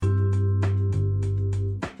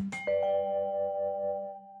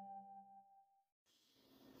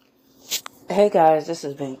Hey guys, this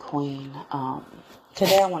has been Queen.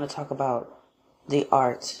 Today I want to talk about the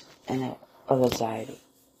art of anxiety.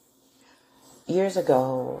 Years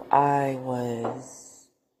ago, I was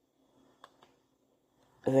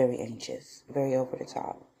very anxious, very over the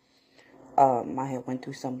top. I had went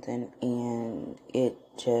through something and it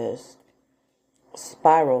just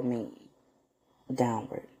spiraled me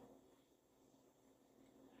downward.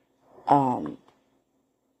 Um,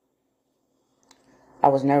 I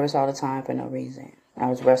was nervous all the time for no reason. I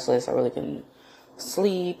was restless. I really couldn't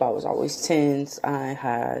sleep. I was always tense. I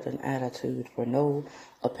had an attitude for no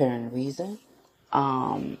apparent reason.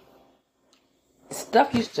 Um,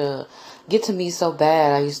 Stuff used to get to me so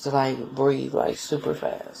bad. I used to breathe super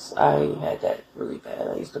fast. I had that really bad.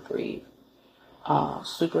 I used to breathe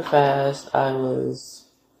super fast. I was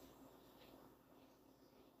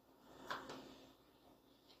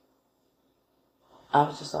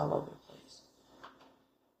just all over the place.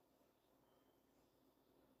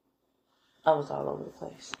 I was all over the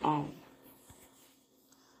place. I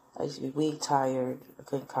used to be weak, tired. I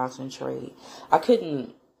couldn't concentrate. I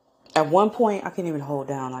couldn't. At one point, I couldn't even hold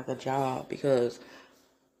down like a job because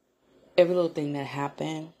every little thing that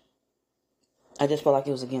happened, I just felt like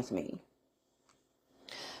it was against me.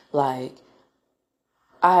 Like,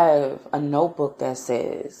 I have a notebook that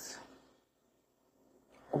says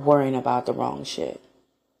worrying about the wrong shit,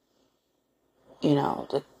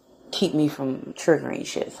 to keep me from triggering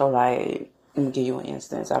shit. So, like, let me give you an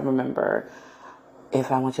instance. I remember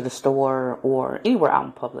if I went to the store or anywhere out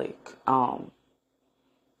in public,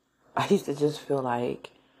 I used to just feel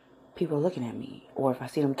like people are looking at me. Or if I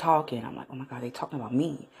see them talking, I'm like, oh my God, they talking about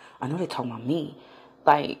me. I know they talking about me.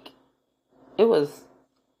 Like, it was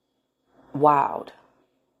wild.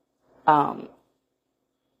 Um,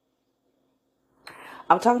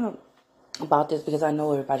 I'm talking about this because I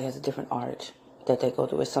know everybody has a different art that they go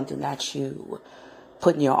through. It's something that you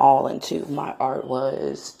putting your all into. My art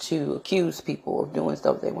was to accuse people of doing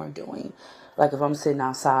stuff they weren't doing. Like if I'm sitting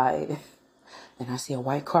outside and I see a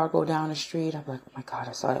white car go down the street, I'm like, oh my God,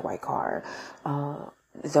 I saw that white car.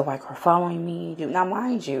 Is that white car following me? Now,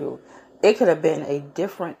 mind you, it could have been a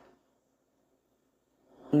different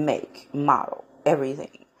make, model,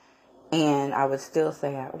 everything. And I would still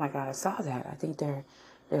say, oh my God, I saw that. I think they're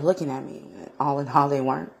looking at me. All in all, they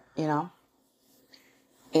weren't.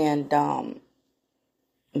 And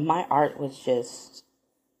my art was just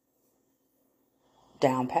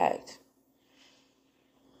down packed.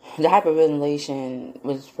 The hyperventilation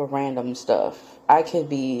was for random stuff. I could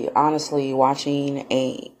be honestly watching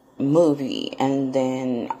a movie and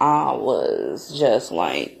then I was just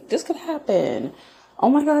like, this could happen. Oh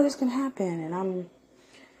my God, this can happen. And I'm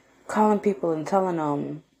calling people and telling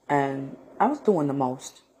them, and I was doing the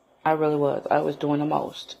most. I really was. I was doing the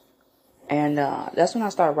most. And that's when I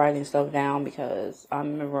started writing stuff down because I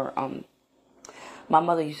remember my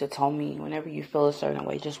mother used to tell me whenever you feel a certain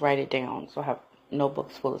way, just write it down. So I have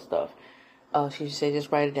notebooks full of stuff. She used to say,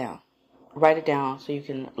 just write it down. Write it down so you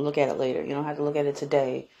can look at it later. You don't have to look at it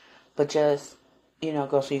today, but just,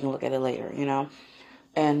 go so you can look at it later.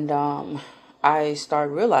 And I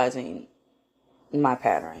started realizing my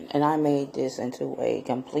pattern, and I made this into a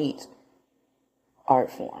complete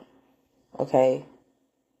art form. Okay?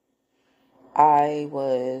 I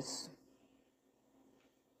was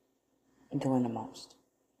doing the most.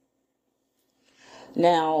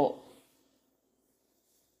 Now,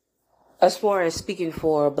 as far as speaking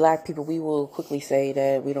for black people, we will quickly say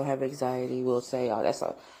that we don't have anxiety. We'll say, oh, that's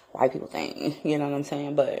a white people thing. You know what I'm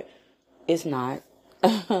saying? But it's not.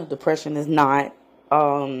 Depression is not.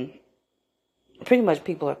 Pretty much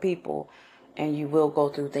people are people, and you will go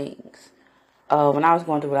through things. When I was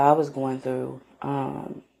going through what I was going through,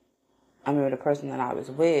 I remember the person that I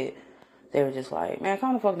was with, they were just like, man,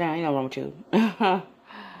 calm the fuck down. Ain't nothing wrong with you.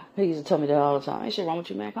 He used to tell me that all the time. Ain't shit wrong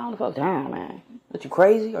with you, man. Calm the fuck down, man. What, you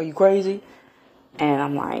crazy? Are you crazy? And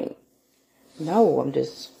I'm like, no, I'm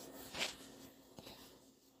just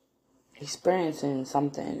experiencing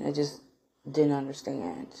something. I just didn't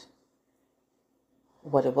understand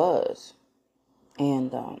what it was.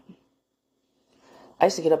 And I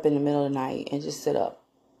used to get up in the middle of the night and just sit up.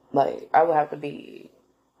 Like, I would have to be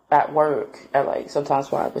at work at sometimes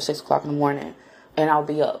 5 or 6 o'clock in the morning, and I'll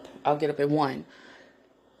be up. I'll get up at 1,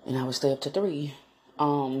 and I would stay up to 3.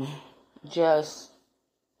 Just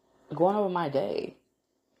going over my day.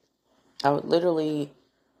 I would literally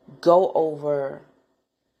go over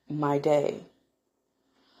my day.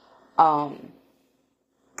 I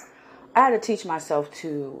had to teach myself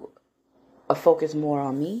to focus more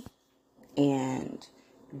on me and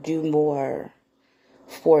do more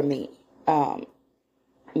for me.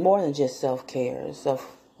 More than just self-care,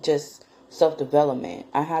 just self-development.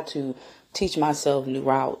 I had to teach myself new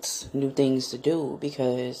routes, new things to do,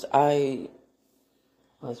 because I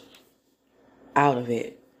was out of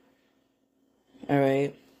it. All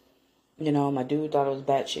right. My dude thought I was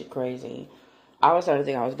batshit crazy. I was starting to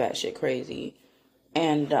think I was batshit crazy.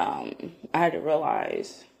 And I had to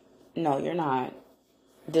realize, no, you're not.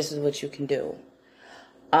 This is what you can do.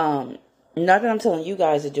 Not that I'm telling you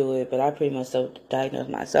guys to do it, but I pretty much self-diagnosed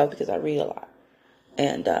myself because I read a lot.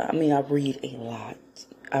 And, I read a lot.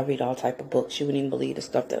 I read all type of books. You wouldn't even believe the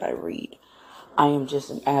stuff that I read. I am just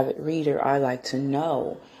an avid reader. I like to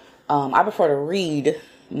know. I prefer to read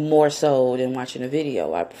more so than watching a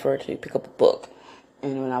video. I prefer to pick up a book.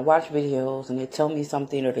 And when I watch videos and they tell me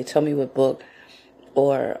something, or they tell me what book,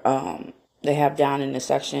 or they have down in the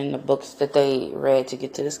section the books that they read to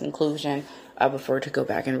get to this conclusion, I prefer to go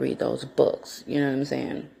back and read those books. You know what I'm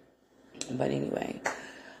saying? But anyway,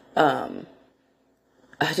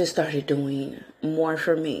 I just started doing more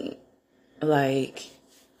for me. Like,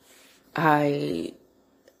 I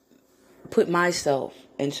put myself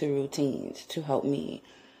into routines to help me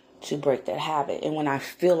to break that habit. And when I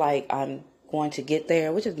feel like I'm going to get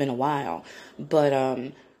there, which has been a while, but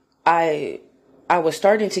I was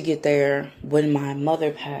starting to get there when my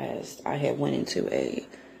mother passed. I had went into a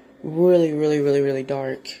really, really, really, really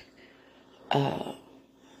dark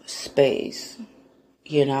space,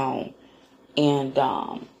 and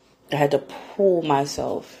I had to pull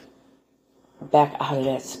myself back out of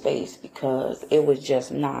that space because it was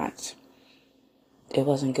just not, it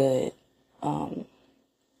wasn't good.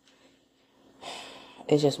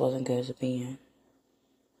 It just wasn't good to be in.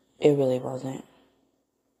 It really wasn't.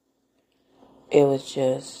 It was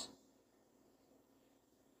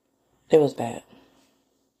bad.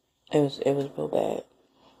 It was real bad.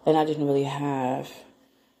 And I didn't really have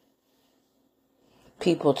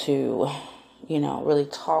people to, really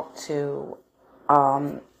talk to,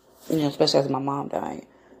 especially as my mom died.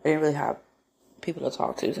 I didn't really have people to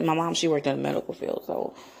talk to. And my mom, she worked in the medical field,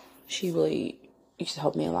 so she really used to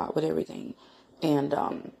help me a lot with everything. And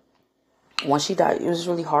once she died, it was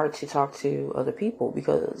really hard to talk to other people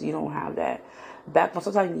because you don't have that backbone.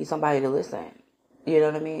 Sometimes you need somebody to listen. You know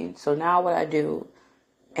what I mean? So now what I do,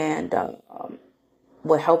 and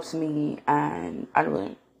what helps me, and I don't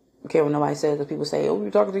really care what nobody says, because people say, oh, you're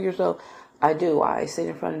talking to yourself. I do. I sit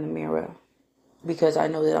in front of the mirror because I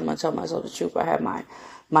know that I'm going to tell myself the truth. I have my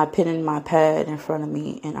pen and my pad in front of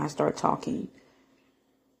me, and I start talking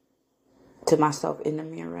to myself in the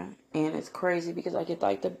mirror. And it's crazy because I get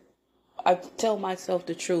I tell myself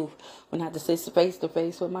the truth when I have to sit face to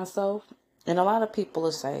face with myself. And a lot of people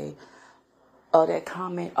will say, that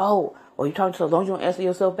comment, oh, well, you're talking to as long as you don't answer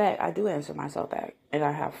yourself back. I do answer myself back. And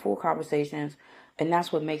I have full conversations. And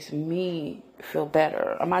that's what makes me feel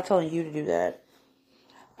better. I'm not telling you to do that.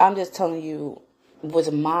 I'm just telling you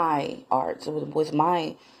with my art, with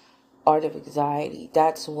my art of anxiety,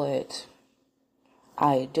 that's what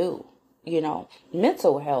I do.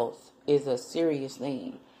 Mental health is a serious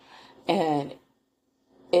thing. And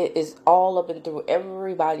it is all up and through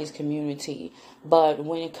everybody's community. But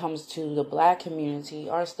when it comes to the Black community,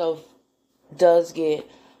 our stuff does get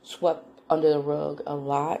swept under the rug a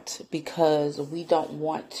lot because we don't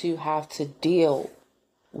want to have to deal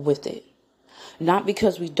with it. Not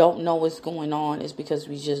because we don't know what's going on, it's because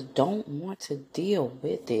we just don't want to deal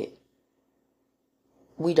with it.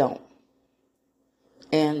 We don't.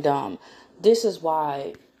 And this is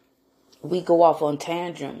why we go off on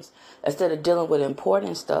tantrums. Instead of dealing with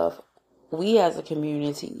important stuff, we as a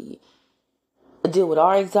community deal with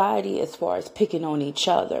our anxiety as far as picking on each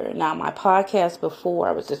other. Now, my podcast before,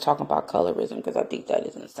 I was just talking about colorism because I think that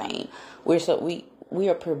is insane. We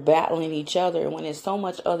are battling each other when there's so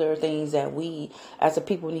much other things that we as a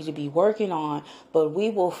people need to be working on, but we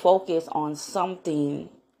will focus on something,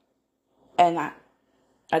 and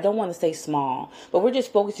I don't want to say small, but we're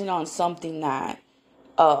just focusing on something that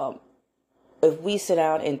if we sit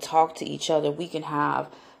down and talk to each other, we can have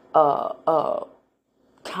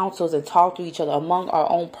councils and talk to each other among our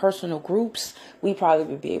own personal groups. We probably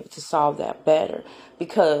would be able to solve that better,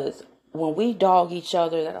 because when we dog each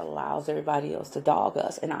other, that allows everybody else to dog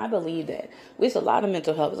us. And I believe that there's a lot of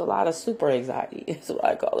mental health. There's a lot of super anxiety. That's what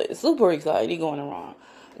I call it. Super anxiety going around.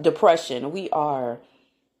 Depression. We are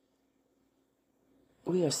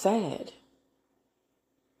sad.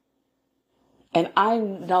 And I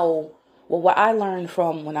know, what I learned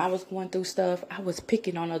from when I was going through stuff, I was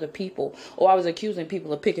picking on other people, or I was accusing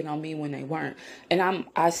people of picking on me when they weren't. And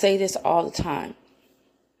I say this all the time.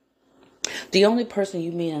 The only person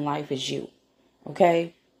you meet in life is you.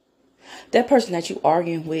 Okay? That person that you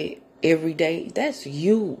arguing with every day, that's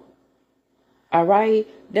you. All right?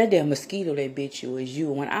 That damn mosquito that bit you is you.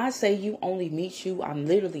 When I say you only meet you, I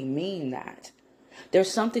literally mean that.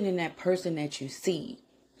 There's something in that person that you see.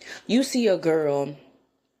 You see a girl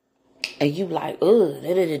and you like, fat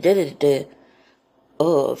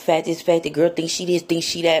this, fat the girl thinks she this, thinks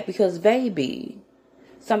she that. Because baby,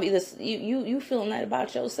 you feeling that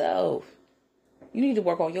about yourself. You need to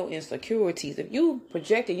work on your insecurities. If you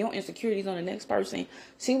projected your insecurities on the next person,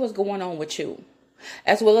 see what's going on with you.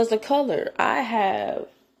 As well as the color. I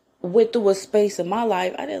went through a space in my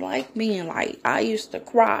life. I didn't like being light. I used to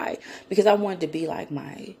cry because I wanted to be like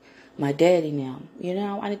my daddy now. You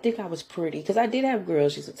know, I didn't think I was pretty because I did have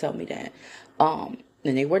girls used to tell me that. And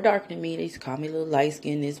they were darker than me. They used to call me a little light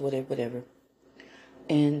skinned, this, whatever.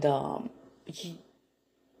 And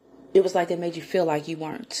it was like they made you feel like you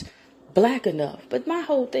weren't black enough. But my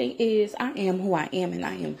whole thing is I am who I am, and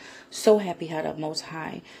I am so happy how the Most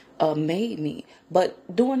High made me. But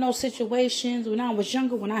during those situations when I was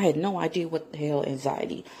younger, when I had no idea what the hell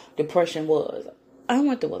anxiety, depression was, I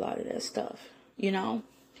went through a lot of that stuff. You know,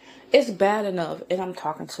 it's bad enough, and I'm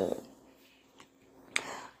talking to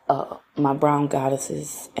my brown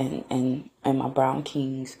goddesses and my brown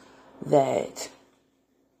kings, that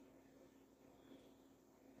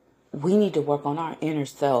we need to work on our inner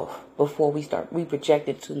self before we project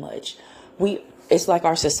it too much. It's like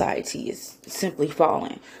our society is simply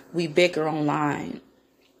falling. We bicker online.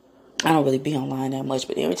 I don't really be online that much,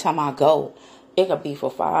 but every time I go, it could be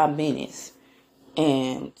for 5 minutes.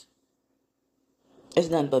 And it's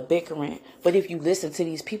nothing but bickering. But if you listen to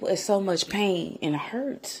these people, it's so much pain and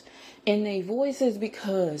hurt in their voices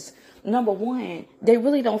because, number one, they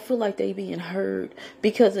really don't feel like they being heard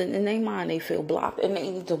because in their mind they feel blocked and they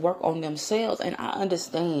need to work on themselves. And I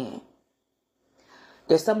understand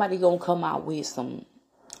there's somebody gonna come out with some,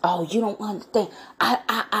 oh, you don't understand.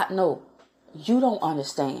 I know you don't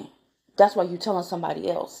understand. That's why you telling somebody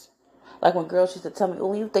else. Like when girls used to tell me,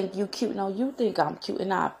 oh, you think you cute. No, you think I'm cute.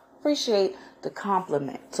 And I appreciate the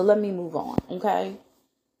compliment. So let me move on, okay?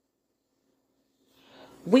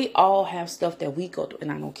 We all have stuff that we go through.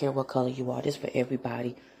 And I don't care what color you are. This for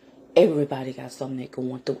everybody. Everybody got something they're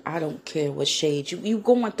going through. I don't care what shade you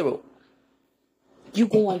going through. You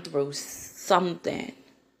going through something.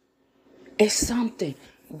 It's something.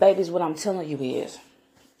 Babies, what I'm telling you is,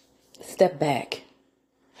 step back.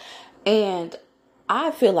 And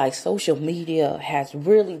I feel like social media has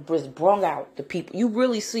really brought out the people. You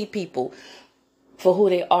really see people for who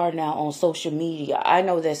they are now on social media. I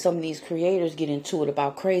know that some of these creators get into it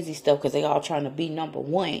about crazy stuff because they all trying to be number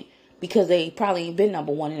one because they probably ain't been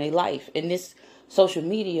number one in their life. And this social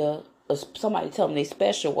media, somebody tell them they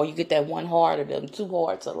special, or you get that one heart or them 2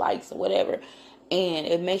 hearts or likes or whatever, and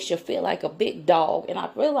it makes you feel like a big dog. And I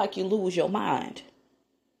feel like you lose your mind.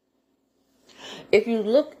 If you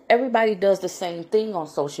look, everybody does the same thing on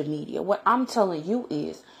social media. What I'm telling you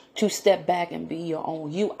is to step back and be your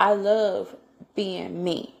own you. I love being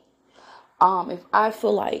me. If I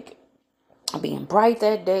feel like I'm being bright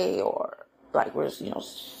that day, or like we're,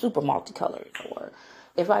 super multicolored, or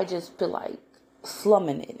if I just feel like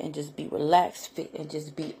slumming it and just be relaxed fit and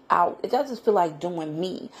just be out, it doesn't feel like doing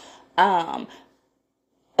me.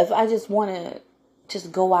 If I just want to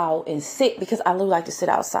just go out and sit, because I really like to sit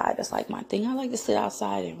outside. That's like my thing. I like to sit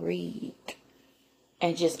outside and read.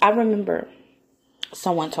 And I remember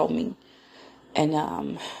someone told me,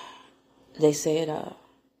 and they said,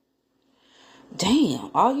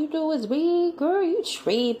 damn, all you do is read, girl. You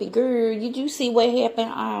tripping, girl. You see what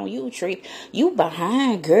happened? Oh, you trip. You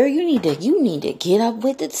behind, girl. You need to get up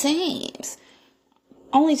with the times.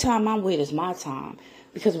 Only time I'm with is my time.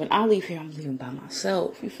 Because when I leave here, I'm leaving by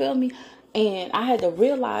myself. You feel me? And I had to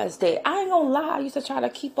realize that, I ain't gonna lie, I used to try to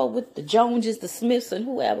keep up with the Joneses, the Smiths, and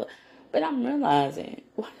whoever. But I'm realizing,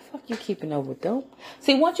 why the fuck you keeping up with them?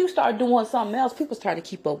 See, once you start doing something else, people start to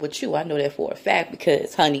keep up with you. I know that for a fact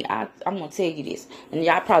because, honey, I'm going to tell you this. And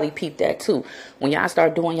y'all probably peep that too. When y'all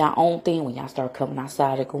start doing your own thing, when y'all start coming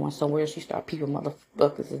outside or going somewhere else, you start peeping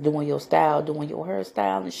motherfuckers is doing your style, doing your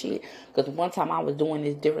hairstyle and shit. Because one time I was doing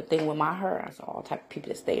this different thing with my hair. I saw all type of people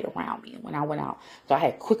that stayed around me. And when I went out, so I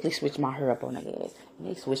had quickly switched my hair up on their ass. And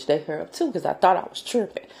they switched their hair up too because I thought I was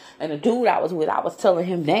tripping. And the dude I was with, I was telling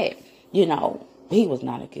him that. He was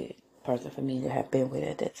not a good person for me to have been with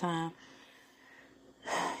at that time.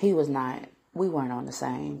 He was not. We weren't on the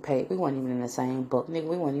same page. We weren't even in the same book. Nigga,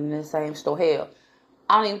 we weren't even in the same store. Hell,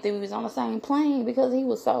 I don't even think we was on the same plane because he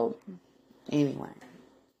was so... Anyway.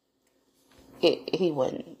 He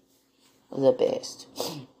wasn't the best.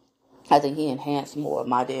 I think he enhanced more of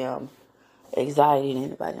my damn anxiety than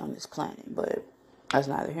anybody on this planet. But that's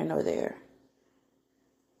neither here nor there.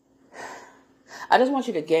 I just want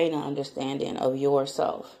you to gain an understanding of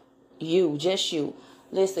yourself. You, just you.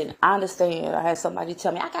 Listen, I understand. I had somebody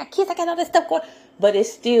tell me, I got kids, I got all this stuff going, but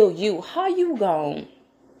it's still you. How you gonna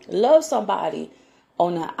love somebody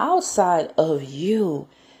on the outside of you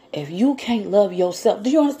if you can't love yourself? Do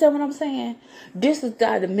you understand what I'm saying? This is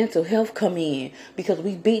how the mental health come in, because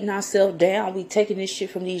we beating ourselves down. We taking this shit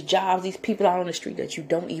from these jobs, these people out on the street that you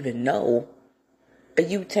don't even know. And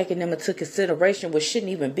you taking them into consideration, which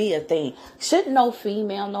shouldn't even be a thing. Shouldn't no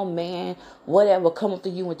female, no man, whatever, come up to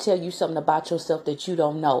you and tell you something about yourself that you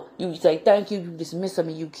don't know. You say thank you, you dismiss them,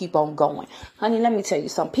 and you keep on going. Honey, let me tell you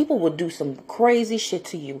something. People will do some crazy shit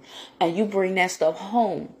to you, and you bring that stuff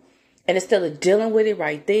home. And instead of dealing with it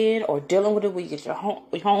right then, or dealing with it when you get your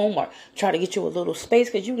home, or try to get you a little space,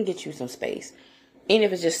 because you can get you some space. Even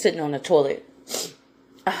if it's just sitting on the toilet,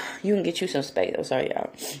 you can get you some space. I'm sorry, y'all.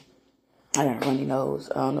 I got a runny nose.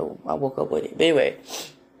 I don't know. I woke up with it. But anyway,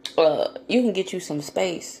 you can get you some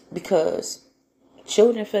space, because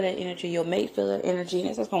children feel that energy, your mate feel that energy, and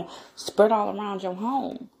it's just going to spread all around your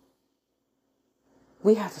home.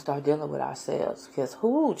 We have to start dealing with ourselves, because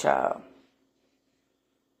child,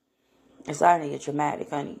 it's starting to get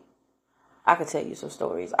dramatic, honey. I could tell you some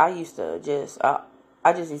stories. I used to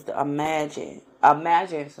I just used to imagine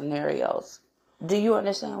scenarios. Do you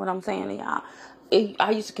understand what I'm saying to y'all?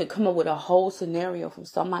 I used to come up with a whole scenario from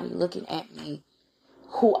somebody looking at me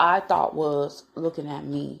who I thought was looking at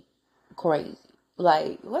me crazy.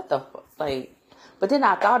 Like, what the fuck? Like, but then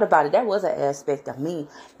I thought about it. That was an aspect of me,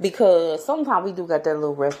 because sometimes we do got that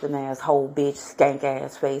little resting ass, whole bitch, skank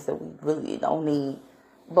ass face that we really don't need.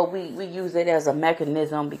 But we use it as a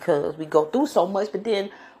mechanism, because we go through so much, but then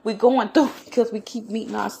we going through because we keep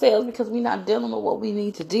meeting ourselves, because we're not dealing with what we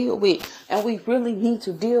need to deal with. And we really need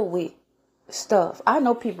to deal with stuff. I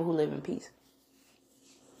know people who live in peace.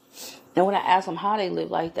 And when I ask them how they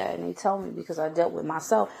live like that, and they tell me, because I dealt with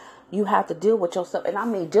myself, you have to deal with yourself. And I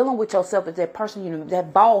mean, dealing with yourself is that person, you know,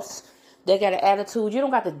 that boss that got an attitude. You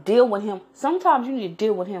don't got to deal with him. Sometimes you need to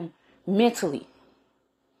deal with him mentally.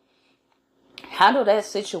 Handle that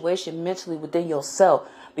situation mentally within yourself,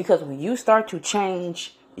 because when you start to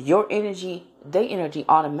change your energy, their energy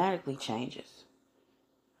automatically changes.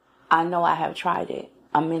 I know I have tried it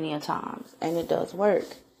many a times, and it does work.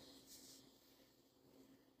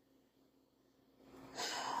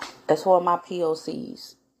 As for my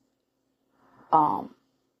POCs,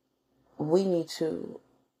 we need to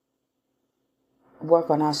work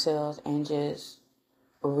on ourselves and just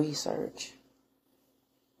research.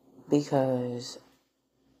 Because,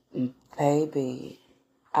 baby,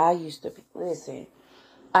 I used to get to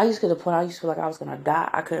the point I used to feel like I was going to die.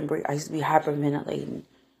 I couldn't breathe. I used to be hyperventilating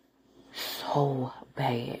so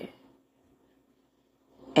bad.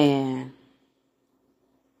 And,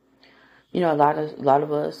 you know, a lot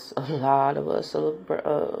of us,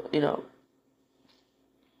 you know,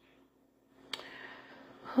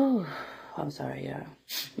 I'm sorry, yeah.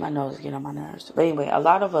 My nose is getting on my nerves. But anyway, a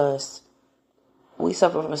lot of us, we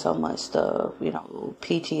suffer from so much stuff, you know,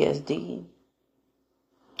 PTSD,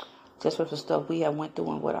 just for the stuff we have went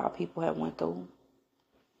through and what our people have went through,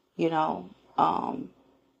 you know.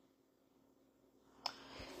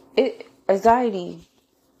 Anxiety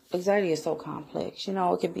is so complex, you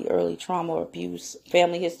know. It can be early trauma or abuse,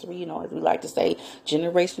 family history, you know, as we like to say,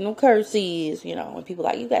 generational curses, you know, and people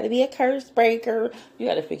like, you got to be a curse breaker. You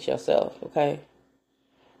got to fix yourself, okay?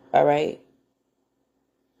 All right?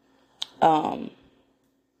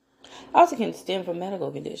 Also can stem from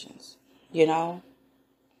medical conditions, you know.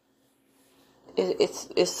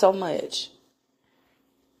 It's so much.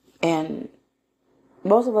 And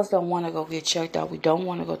most of us don't want to go get checked out. We don't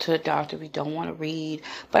want to go to the doctor. We don't want to read.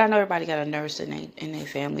 But I know everybody got a nurse in their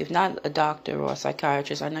family. If not a doctor or a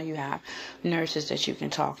psychiatrist, I know you have nurses that you can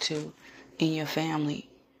talk to in your family.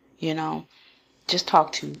 You know, just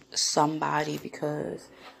talk to somebody, because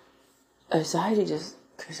anxiety just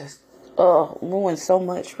ruins so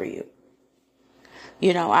much for you.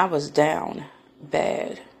 You know, I was down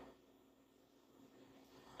bad.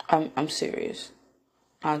 I'm serious.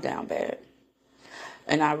 I was down bad.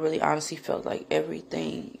 And I really honestly felt like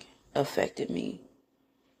everything affected me.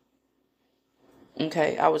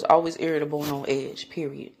 Okay, I was always irritable and on edge,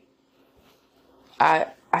 period. I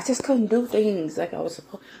just couldn't do things like I was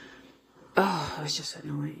supposed. Oh, it was just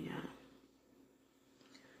annoying, yeah.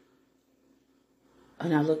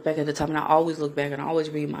 And I look back at the time, and I always look back, and I always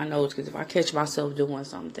read my notes, because if I catch myself doing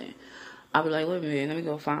something, I'll be like, wait a minute, let me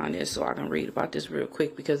go find this so I can read about this real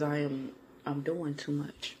quick, because I'm doing too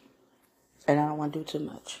much. And I don't want to do too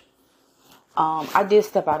much. I did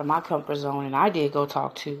step out of my comfort zone, and I did go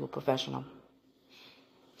talk to a professional.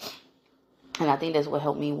 And I think that's what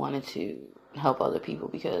helped me wanting to help other people,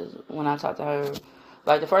 because when I talked to her,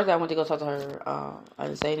 like the first day I went to go talk to her, I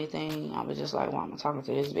didn't say anything. I was just like, why am I talking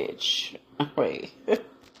to this bitch? Wait.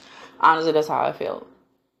 Honestly, that's how I felt.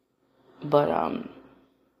 But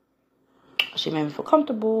she made me feel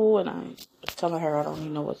comfortable, and I was telling her I don't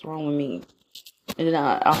even know what's wrong with me. And then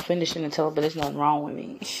I'll finish it and tell her, but there's nothing wrong with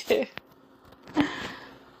me.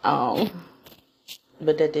 But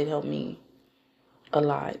that did help me a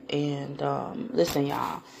lot. And listen,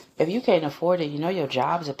 y'all, if you can't afford it, you know your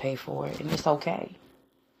jobs will pay for it, and it's okay.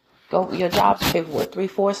 Go, your jobs pay for what,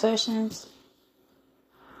 3-4 sessions?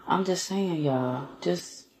 I'm just saying, y'all,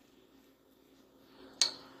 just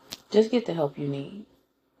get the help you need,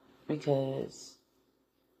 because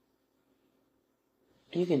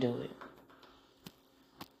you can do it.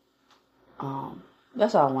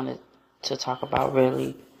 That's all I wanted to talk about,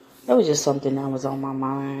 really. It was just something that was on my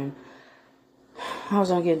mind. I was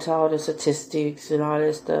gonna get into all the statistics and all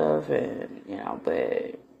this stuff, and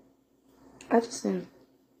but I just didn't.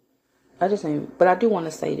 But I do want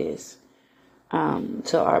to say this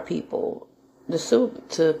to our people,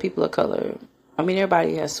 to people of color. I mean,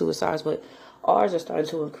 everybody has suicides, but ours are starting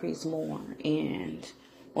to increase more. And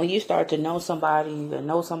when you start to know somebody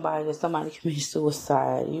that somebody committed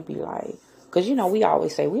suicide, you be like, because we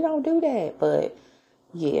always say we don't do that, but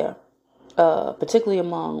yeah. Particularly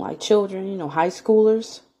among like children, high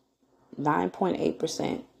schoolers,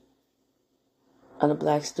 9.8% of the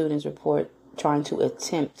black students report trying to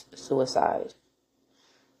attempt suicide.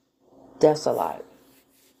 That's a lot.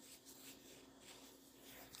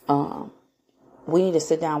 We need to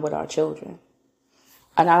sit down with our children.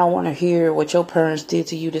 And I don't want to hear what your parents did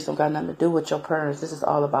to you. This don't got nothing to do with your parents. This is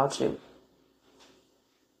all about you.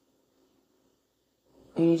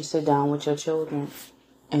 You need to sit down with your children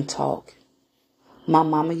and talk. My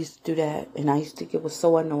mama used to do that, and I used to think it was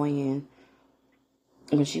so annoying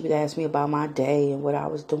when she would ask me about my day and what I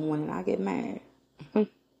was doing, and I get mad.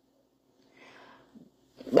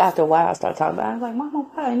 After a while, I started talking about it. I was like, Mama,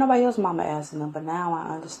 why? Ain't nobody else mama asking them, but now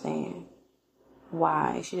I understand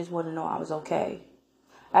why. She just wanted to know I was okay.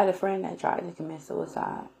 I had a friend that tried to commit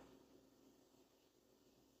suicide.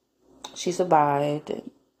 She survived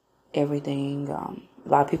and everything. A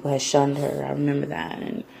lot of people had shunned her. I remember that,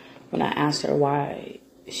 and when I asked her why,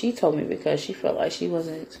 she told me because she felt like she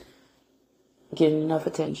wasn't getting enough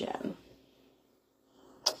attention.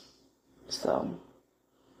 So,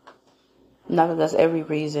 not that that's every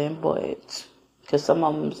reason, but because some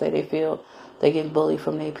of them say they feel they get bullied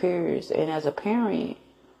from their peers. And as a parent,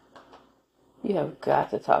 you have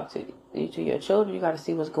got to talk to your children. You got to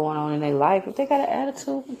see what's going on in their life. If they got an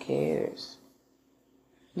attitude, who cares?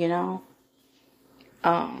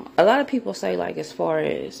 A lot of people say, like, as far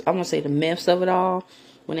as, I'm going to say the myths of it all,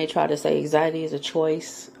 when they try to say anxiety is a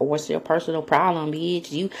choice, or what's your personal problem,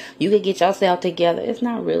 bitch, you can get yourself together. It's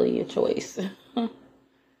not really a choice.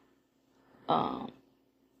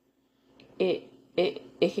 It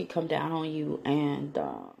can come down on you, and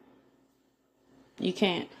you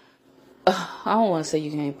can't, I don't want to say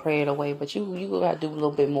you can't pray it away, but you got to do a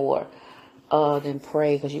little bit more than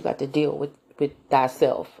pray, because you got to deal with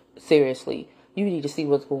thyself. Seriously. You need to see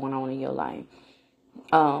what's going on in your life.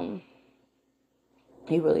 You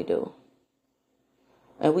really do.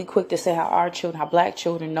 And we quick to say how black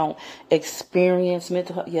children don't experience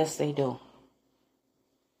mental health. Yes, they do.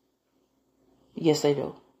 Yes, they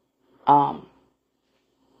do.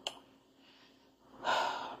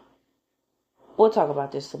 We'll talk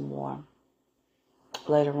about this some more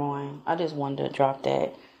later on. I just wanted to drop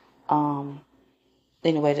that.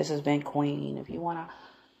 Anyway, this has been Queen. If you want to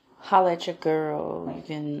holler at your girl, you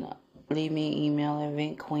can leave me an email at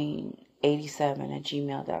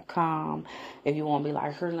ventqueen87@gmail.com. If you want to be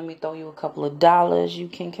like her, let me throw you a couple of dollars, you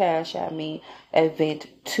can cash at me at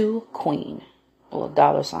vent2queen, or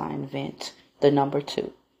 $vent, the number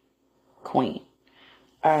 2 queen.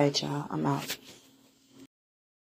 All right, y'all, I'm out.